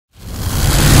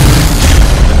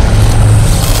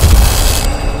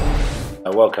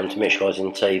welcome to Mitchell's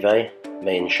in TV.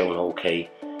 Me and Sean Hawkey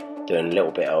doing a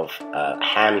little bit of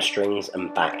hamstrings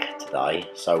and back today.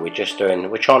 So we're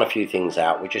trying a few things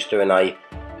out. We're just doing a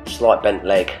slight bent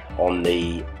leg on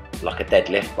the, like a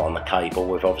deadlift, but on the cable.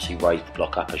 We've obviously raised the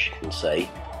block up, as you can see.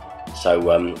 So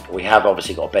we have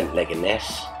obviously got a bent leg in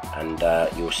this, and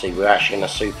you'll see we're actually going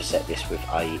to superset this with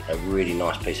a really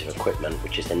nice piece of equipment,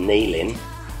 which is a kneeling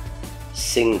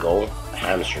single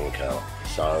hamstring curl.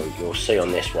 So you'll see on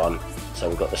this one, so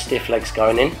we've got the stiff legs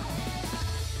going in,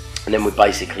 and then we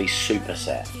basically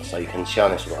superset. So you can see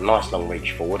on this we've got a nice long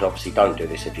reach forward. Obviously don't do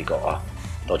this if you've got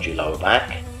a dodgy lower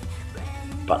back,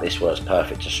 but this works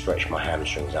perfect to stretch my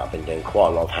hamstrings out. I've been doing quite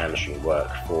a lot of hamstring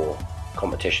work for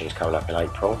competitions coming up in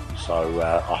April, so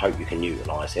I hope you can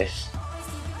utilise this.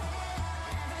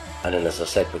 And then, as I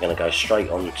said, we're going to go straight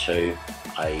on to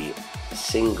a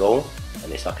single,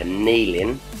 and it's like a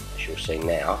kneeling, as you'll see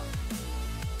now.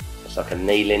 It's like a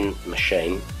kneeling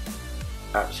machine.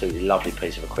 Absolutely lovely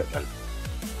piece of equipment.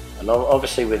 And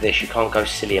obviously with this you can't go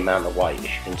silly amount of weight. As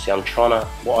you can see,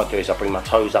 what I do is I bring my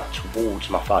toes up towards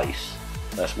my face.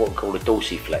 That's what we call a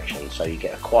dorsiflexion. So you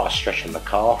get quite a stretch in the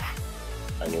calf,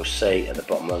 and you'll see at the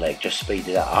bottom of the leg, just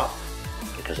speeded that up,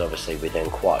 because obviously we're doing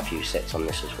quite a few sets on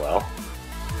this as well.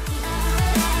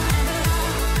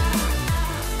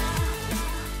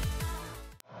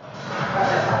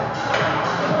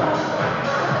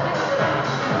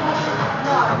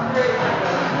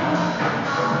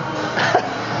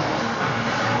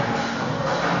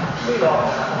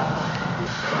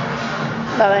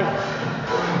 Nothing.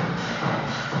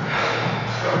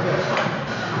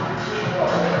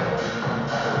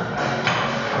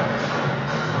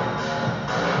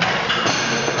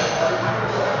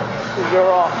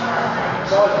 You're off.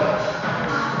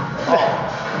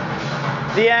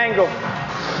 Oh. The angle.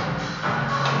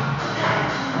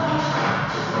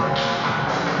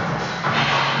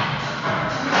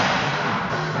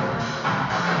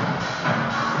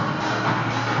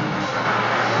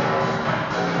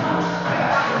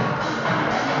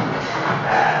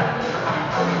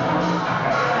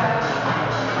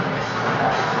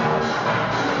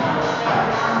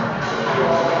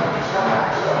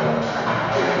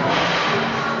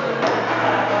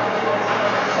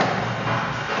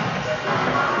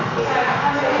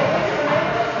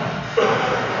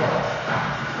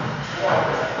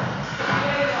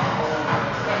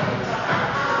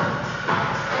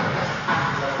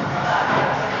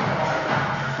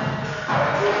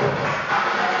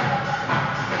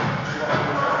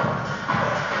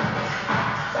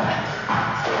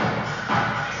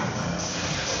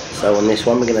 So on this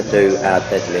one we're going to do our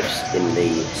deadlifts in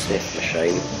the stiff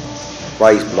machine.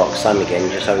 Raise block, same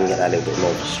again, just so we can get that little bit more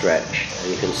of a stretch.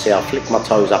 And you can see I flick my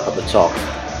toes up at the top.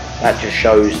 That just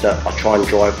shows that I try and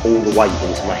drive all the weight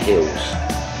into my heels.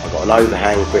 I've got an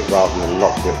overhang grip rather than a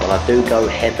lock grip. When I do go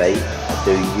heavy, I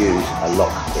do use a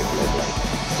lock grip normally.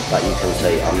 But you can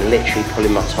see I'm literally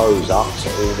pulling my toes up so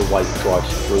all the weight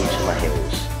drives through to my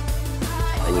heels.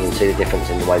 And you can see the difference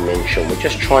in the way me and Sean, we're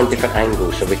just trying different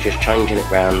angles, so we're just changing it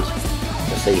round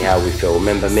to see how we feel.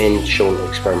 Remember, me and Sean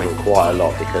experiment quite a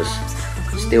lot, because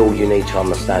still you need to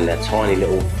understand there are tiny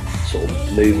little sort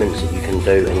of movements that you can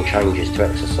do and changes to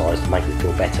exercise to make it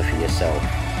feel better for yourself.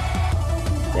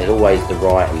 There's always the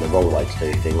right and the wrong way to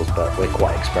do things, but we're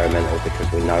quite experimental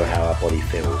because we know how our body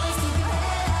feels.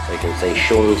 So you can see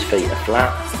Sean's feet are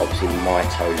flat, obviously my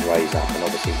toes raise up, and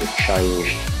obviously we've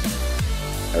changed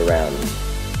around.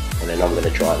 And then I'm going to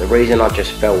try it. The reason I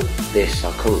just felt this,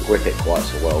 I couldn't grip it quite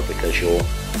so well, because you've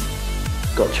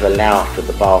got to allow for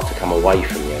the bar to come away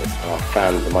from you. And I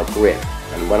found that my grip,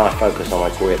 and when I focus on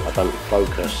my grip, I don't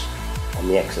focus on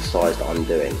the exercise that I'm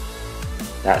doing.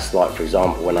 That's like, for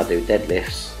example, when I do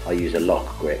deadlifts, I use a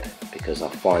lock grip, because I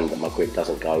find that my grip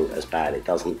doesn't go as bad, it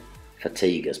doesn't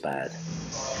fatigue as bad.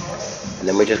 And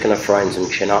then we're just going to throw in some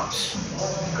chin-ups.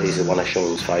 These are one of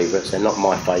Sean's favourites. They're not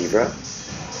my favourite,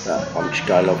 but I'm just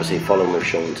going, obviously following with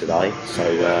Sean today. So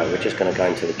we're just going to go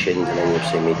into the chins, and then you'll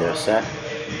see me do a set.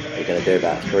 We're going to do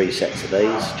about 3 sets of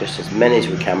these, just as many as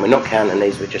we can. We're not counting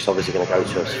these, we're just obviously going to go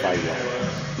to a failure.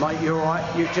 Mate, you're alright,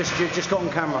 you've just got on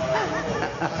camera.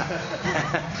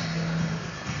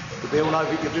 You'll be all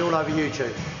over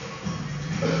YouTube.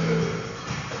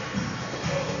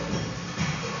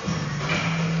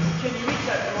 Can you reach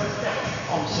that one step?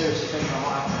 I'm seriously thinking I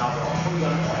might have another one. Probably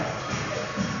going to play.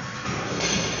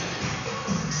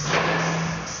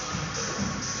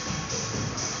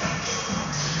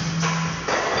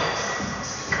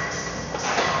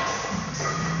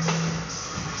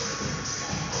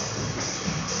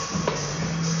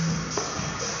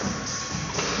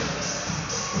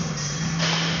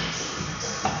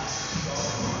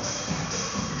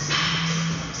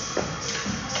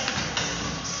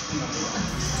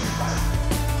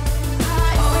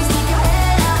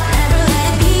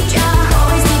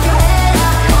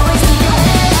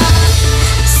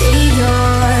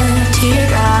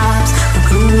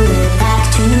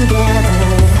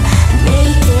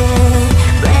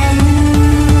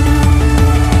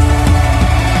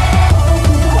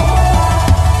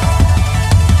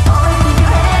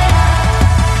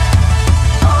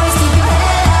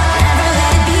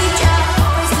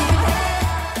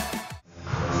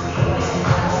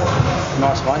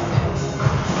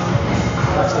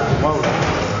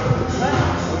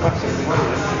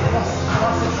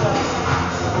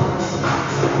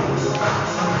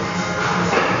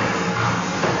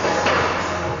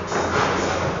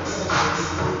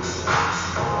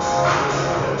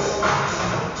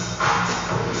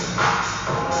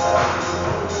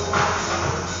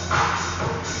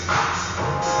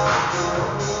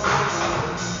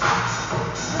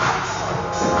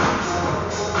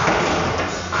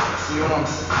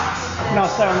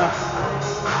 fair enough.